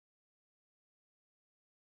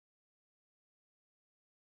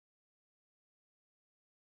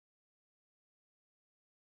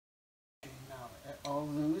all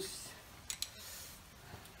loose.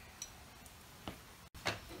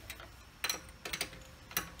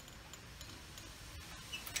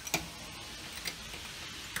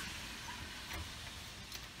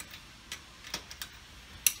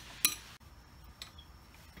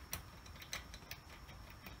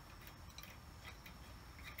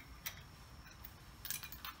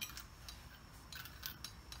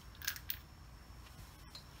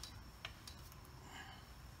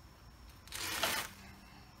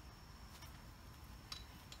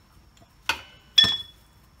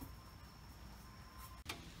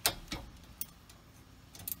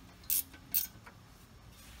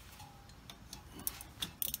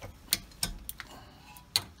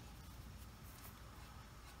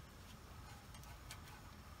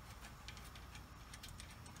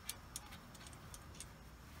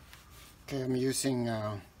 Okay, I'm using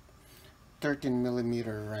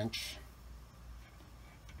 13mm wrench.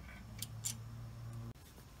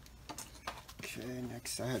 Okay,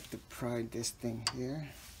 next I have to pry this thing here.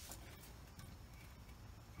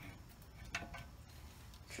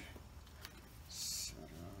 Okay. Set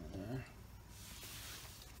it over there.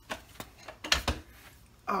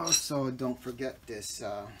 Also, don't forget this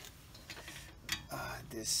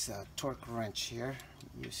torque wrench here.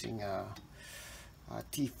 I'm using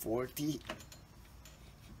T40.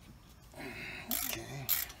 Okay.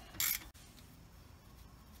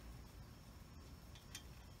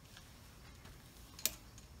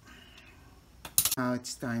 Now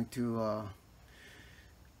it's time to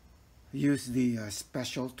use the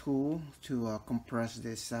special tool to compress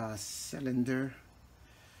this cylinder.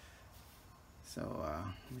 So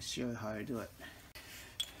let me show you how to do it.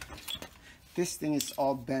 This thing is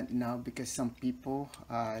all bent now because some people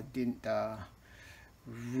didn't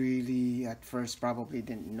really at first probably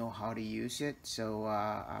didn't know how to use it. So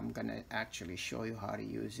I'm gonna actually show you how to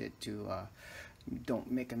use it to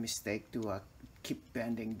don't make a mistake to keep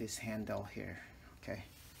bending this handle here. Okay.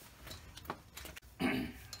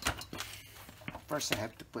 First I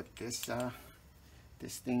have to put this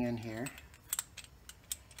this thing in here.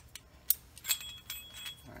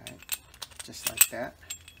 Alright, just like that.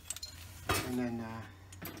 And then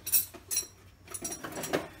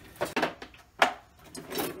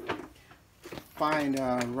find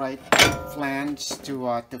right flange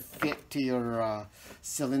to fit to your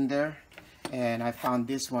cylinder. And I found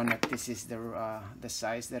this one that this is the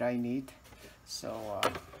size that I need. So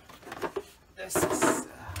this is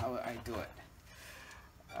how I do it.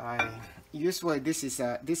 Usually this is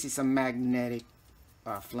a magnetic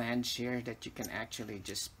flange here that you can actually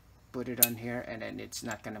just put it on here, and then it's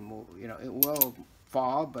not gonna move. You know, it will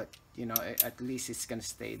fall, but you know, at least it's gonna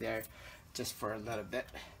stay there just for a little bit.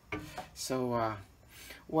 So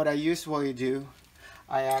what I usually do,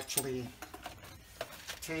 I actually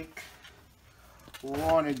take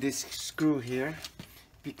one of this screw here,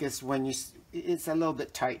 because when you it's a little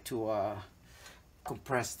bit tight to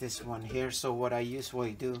compress this one here. So what I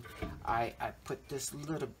usually do, I put this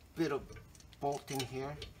little bit of bolt in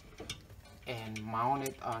here and mount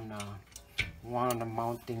it on one of the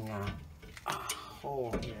mounting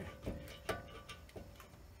hole here.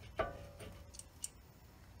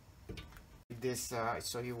 This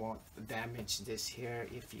so you won't damage this here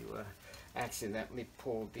if you accidentally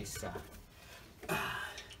pull this there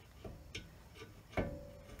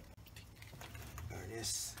it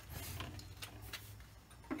is.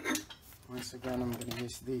 Once again, I'm going to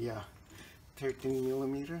use the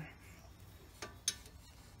 13mm.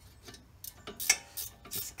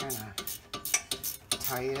 Just kind of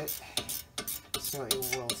tie it so it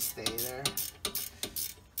will stay there.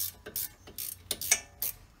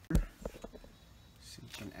 So you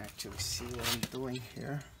can actually see what I'm doing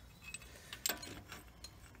here.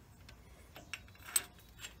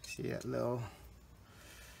 See that little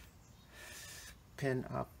pin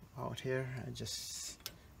up out here? I just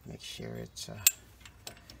make sure it's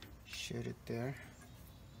shoot it there,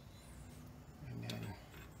 and then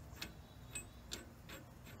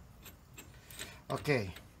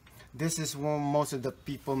okay, this is when most of the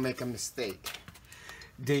people make a mistake.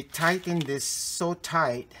 They tighten this so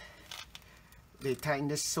tight.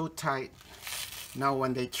 Now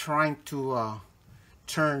when they trying to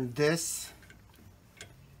turn this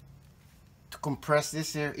to compress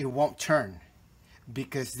this here, it won't turn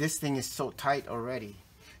because this thing is so tight already.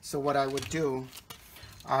 So what I would do,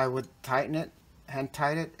 I would tighten it, hand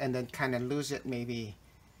tight it, and then kind of lose it maybe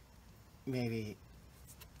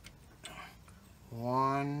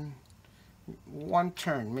one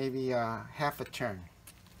turn, maybe half a turn.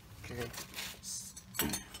 Okay.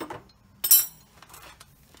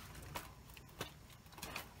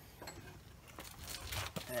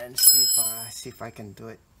 and see if I can do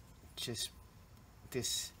it. Just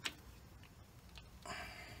this.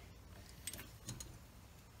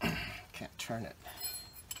 Can't turn it,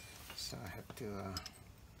 so I have to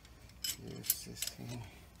use this thing.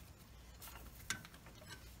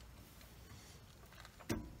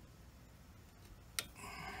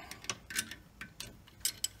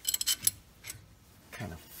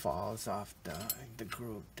 Kind of falls off the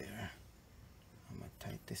groove there. I'm gonna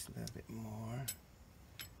tighten this a little bit more.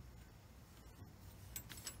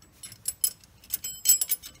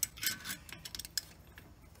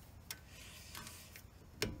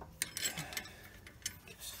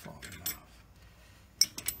 Keeps falling off.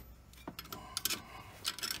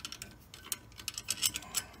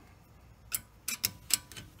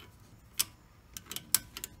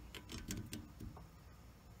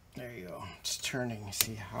 There you go. It's turning.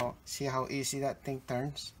 See how easy that thing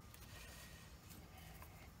turns?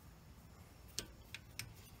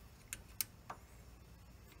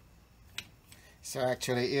 So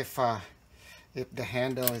actually, if the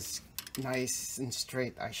handle is nice and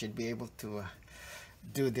straight, I should be able to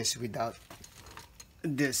do this without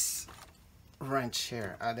this wrench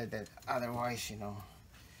here. Otherwise, you know,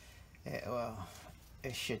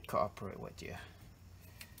 it should cooperate with you.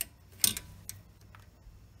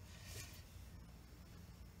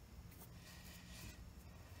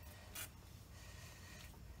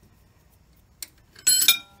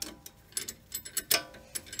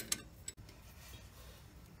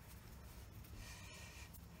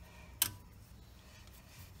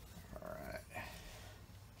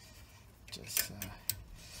 Just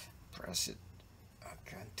press it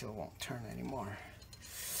until it won't turn anymore.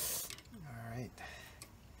 Alright.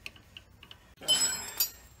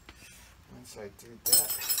 Once I do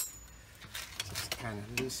that, just kind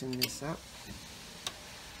of loosen this up.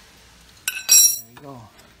 There you go.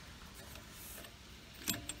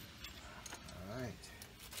 Alright.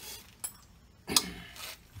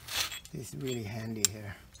 This is really handy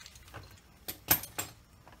here.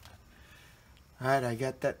 Alright, I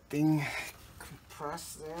got that thing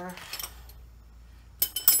compressed there.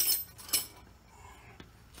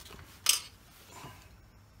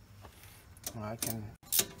 Well, I can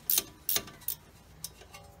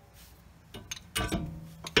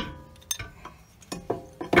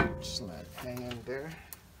just let it hang in there.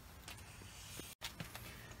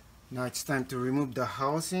 Now it's time to remove the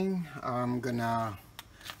housing. I'm gonna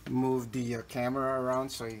move the camera around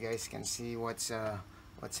so you guys can see what's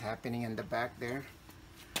happening in the back there.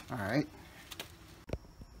 All right.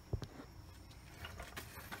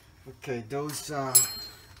 Okay, those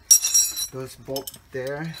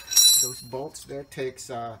bolts there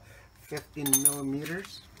takes 15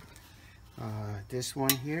 millimeters. This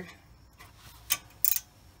one here.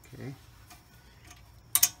 Okay.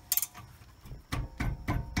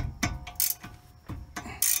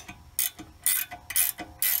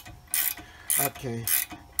 Okay.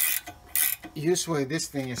 Usually this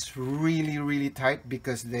thing is really tight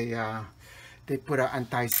because they put an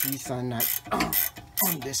anti-seize on that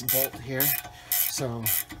on this bolt here, so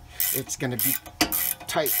it's gonna be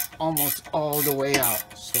tight almost all the way out.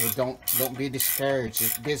 So don't be discouraged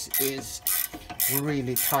if this is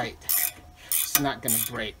really tight. It's not gonna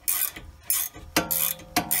break.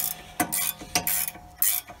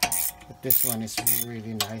 But this one is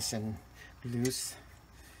really nice and loose.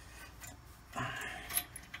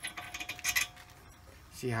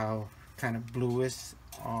 See how kind of bluish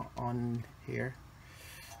on here.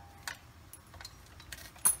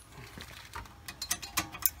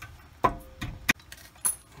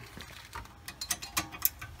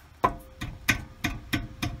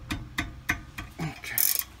 Okay.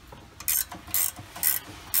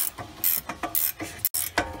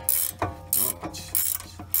 Oh,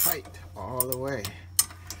 it's tight all the way.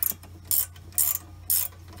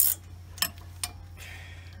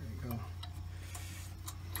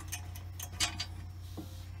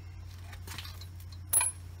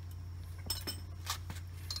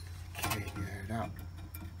 Out.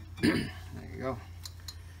 There you go.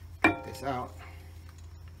 Get this out.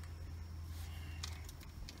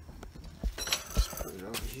 Just put it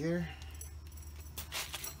over here.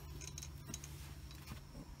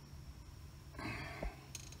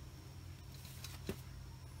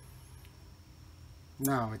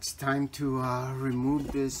 Now it's time to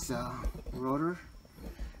remove this rotor,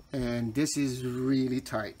 and this is really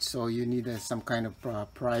tight, so you need some kind of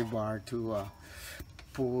pry bar to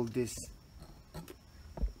pull this,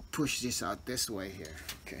 push this out this way here.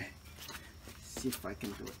 Okay, see if I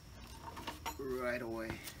can do it right away.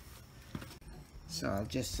 So I'll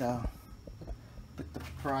just put the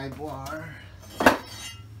pry bar.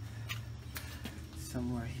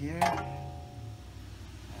 somewhere here. Alright.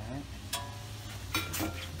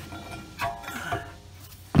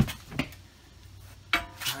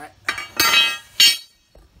 Alright.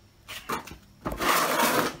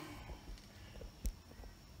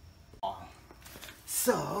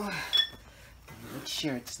 So, make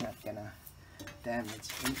sure it's not gonna damage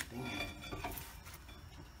anything.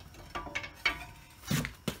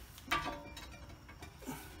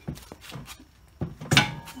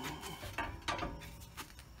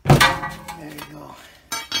 There you go.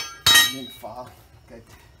 It didn't fall. Good.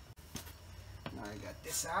 Now I got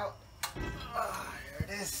this out. Oh, here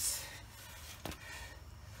it is.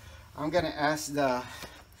 I'm gonna ask the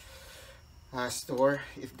store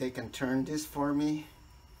if they can turn this for me.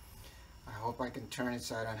 I hope I can turn it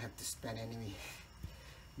so I don't have to spend any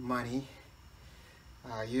money.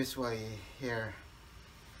 Usually here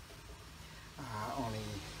only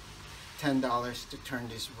 $10 to turn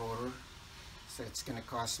this rotor, so it's gonna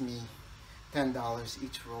cost me $10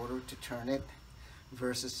 each rotor to turn it,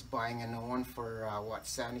 versus buying a new one for what,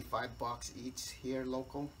 75 bucks each here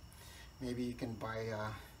local. Maybe you can buy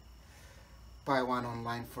one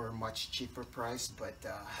online for a much cheaper price, but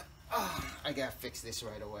I gotta fix this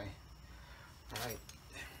right away. Alright,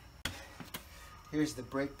 here's the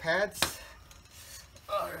brake pads.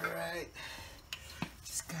 Alright,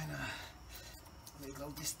 just kind of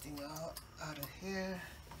wiggle this thing out of here.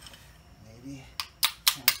 Maybe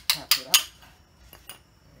kind of tap it up.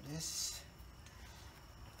 There it is.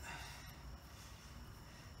 Alright,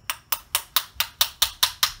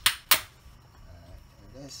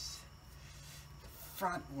 there it is. The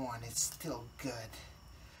front one is still good,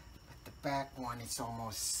 but the back one is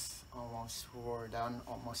almost wore down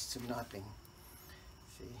almost to nothing.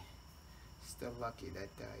 See, still lucky that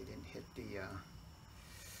I didn't hit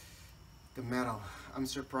the metal. I'm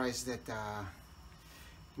surprised that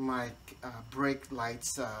my brake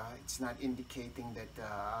lights, it's not indicating that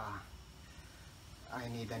I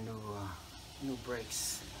need a new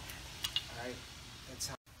brakes. Alright, that's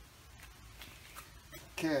how.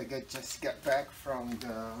 Okay, I just got back from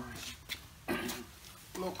the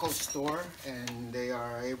local store, and they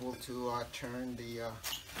are able to turn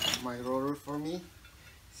my rotor for me.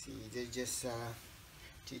 See, they just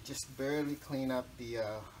barely clean up the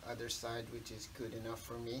other side, which is good enough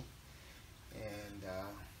for me. And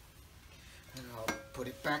I'll put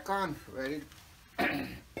it back on, ready.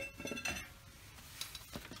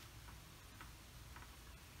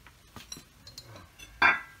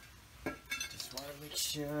 Just want to make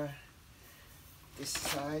sure this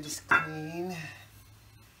side is clean. Alright.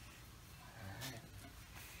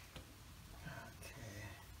 Okay.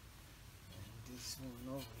 And this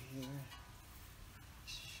one over here.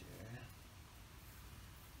 Sure.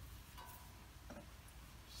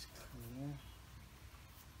 It's clean.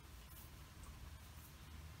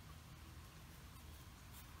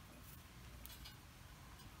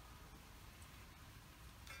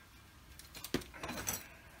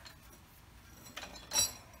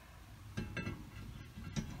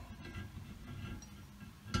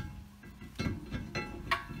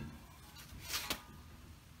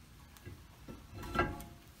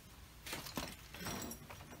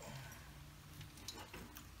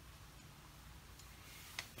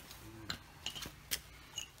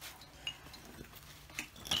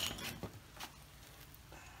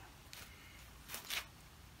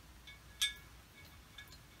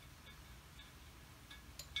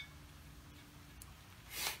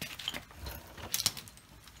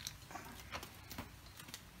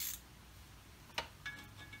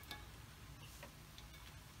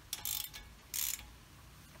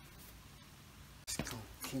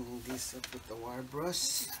 Cleaning this up with the wire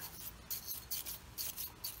brush.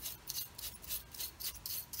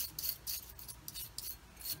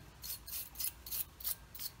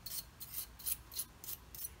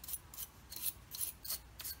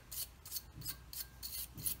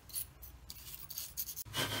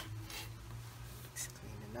 It's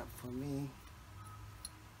cleaning up for me.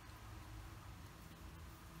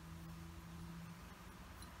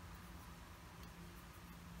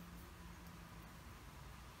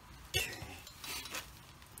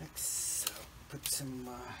 Put some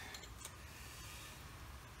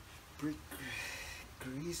brake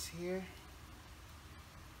grease here.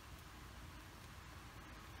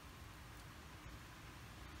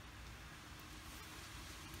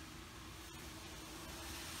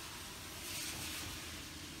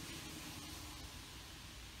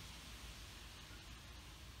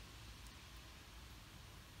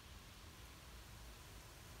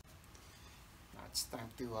 Now it's time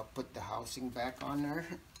to put the housing back on there.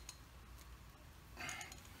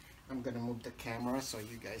 I'm gonna move the camera so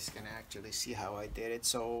you guys can actually see how I did it.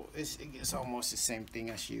 So it's almost the same thing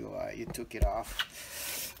as you took it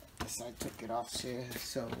off. As I took it off here,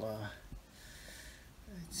 so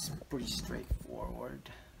it's pretty straightforward.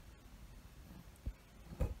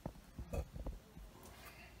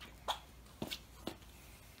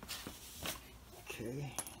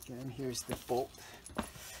 Okay, again, here's the bolt.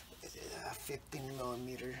 It is a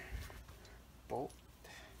 15mm bolt.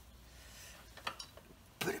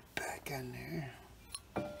 Put it back on there.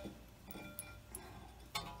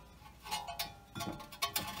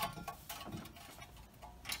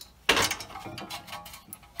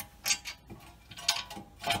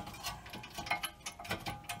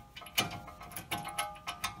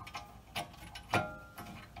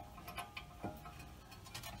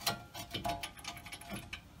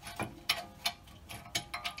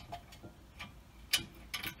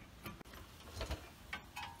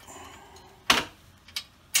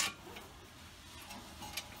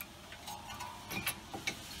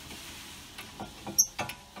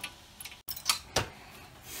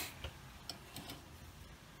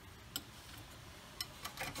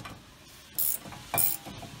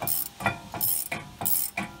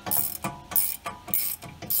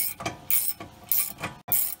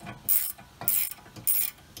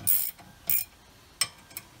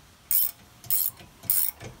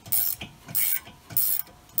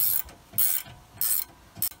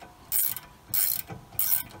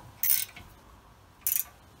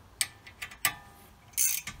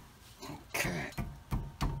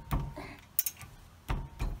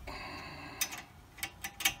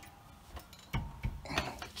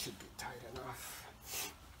 Should be tight enough.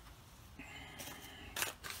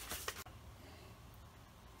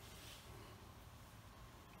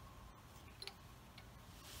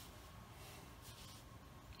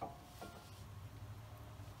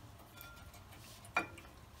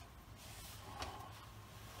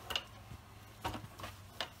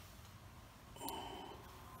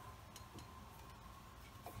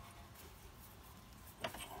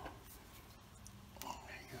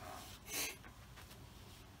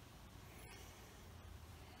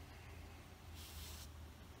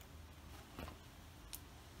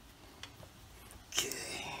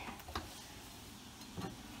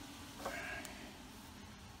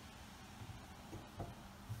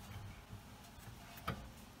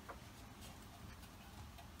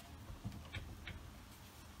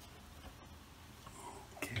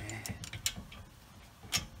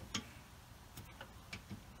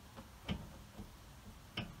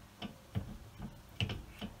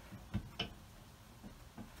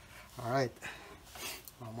 All right,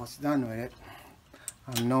 almost done with it.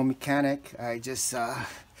 I'm no mechanic. I just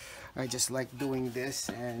like doing this,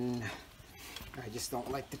 and I just don't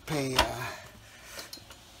like to pay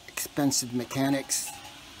expensive mechanics.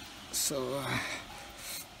 So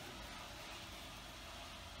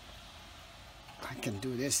I can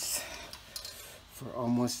do this for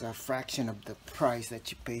almost a fraction of the price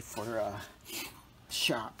that you pay for a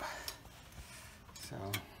shop. So.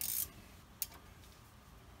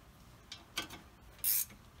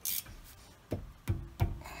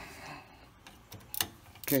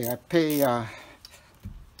 Okay, I pay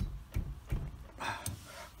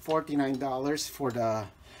 $49 for the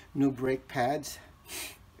new brake pads,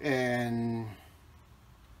 and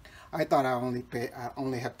I thought I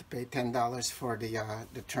only have to pay $10 for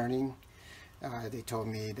the turning. They told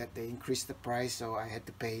me that they increased the price, so I had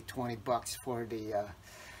to pay 20 bucks for the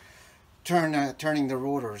turning the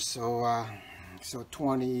rotors. So so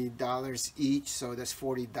 $20 each, so that's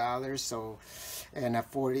 $40. So and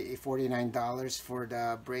 $49 for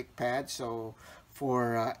the brake pad, so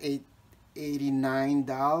for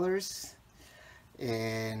 $89.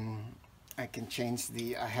 And I can change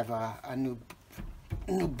the, I have a new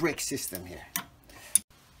brake system here.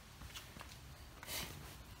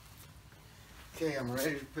 Okay, I'm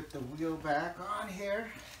ready to put the wheel back on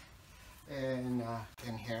here, and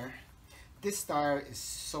in here. This tire is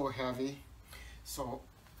so heavy, so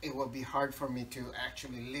it will be hard for me to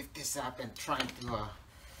actually lift this up and try to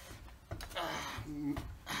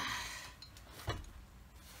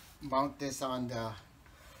mount this on the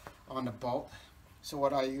bolt. So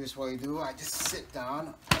what I usually do, I just sit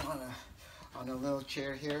down on a little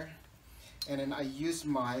chair here, and then I use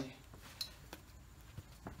my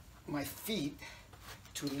feet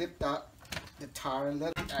to lift up the tire.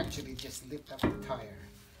 Let it actually just lift up the tire,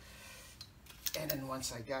 and then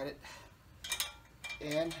once I got it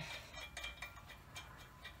in,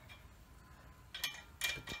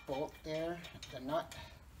 put the bolt there, the nut,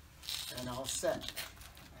 and all set.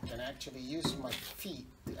 I can actually use my feet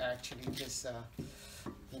to actually just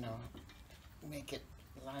you know, make it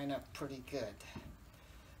line up pretty good.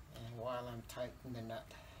 And while I'm tightening the nut,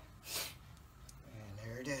 and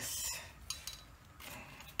there it is.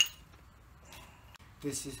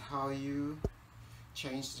 This is how you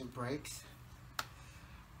change the brakes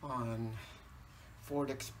on Ford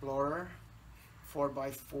Explorer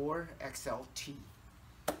 4x4 XLT.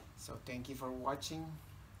 So thank you for watching.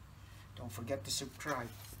 Don't forget to subscribe.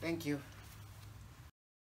 Thank you.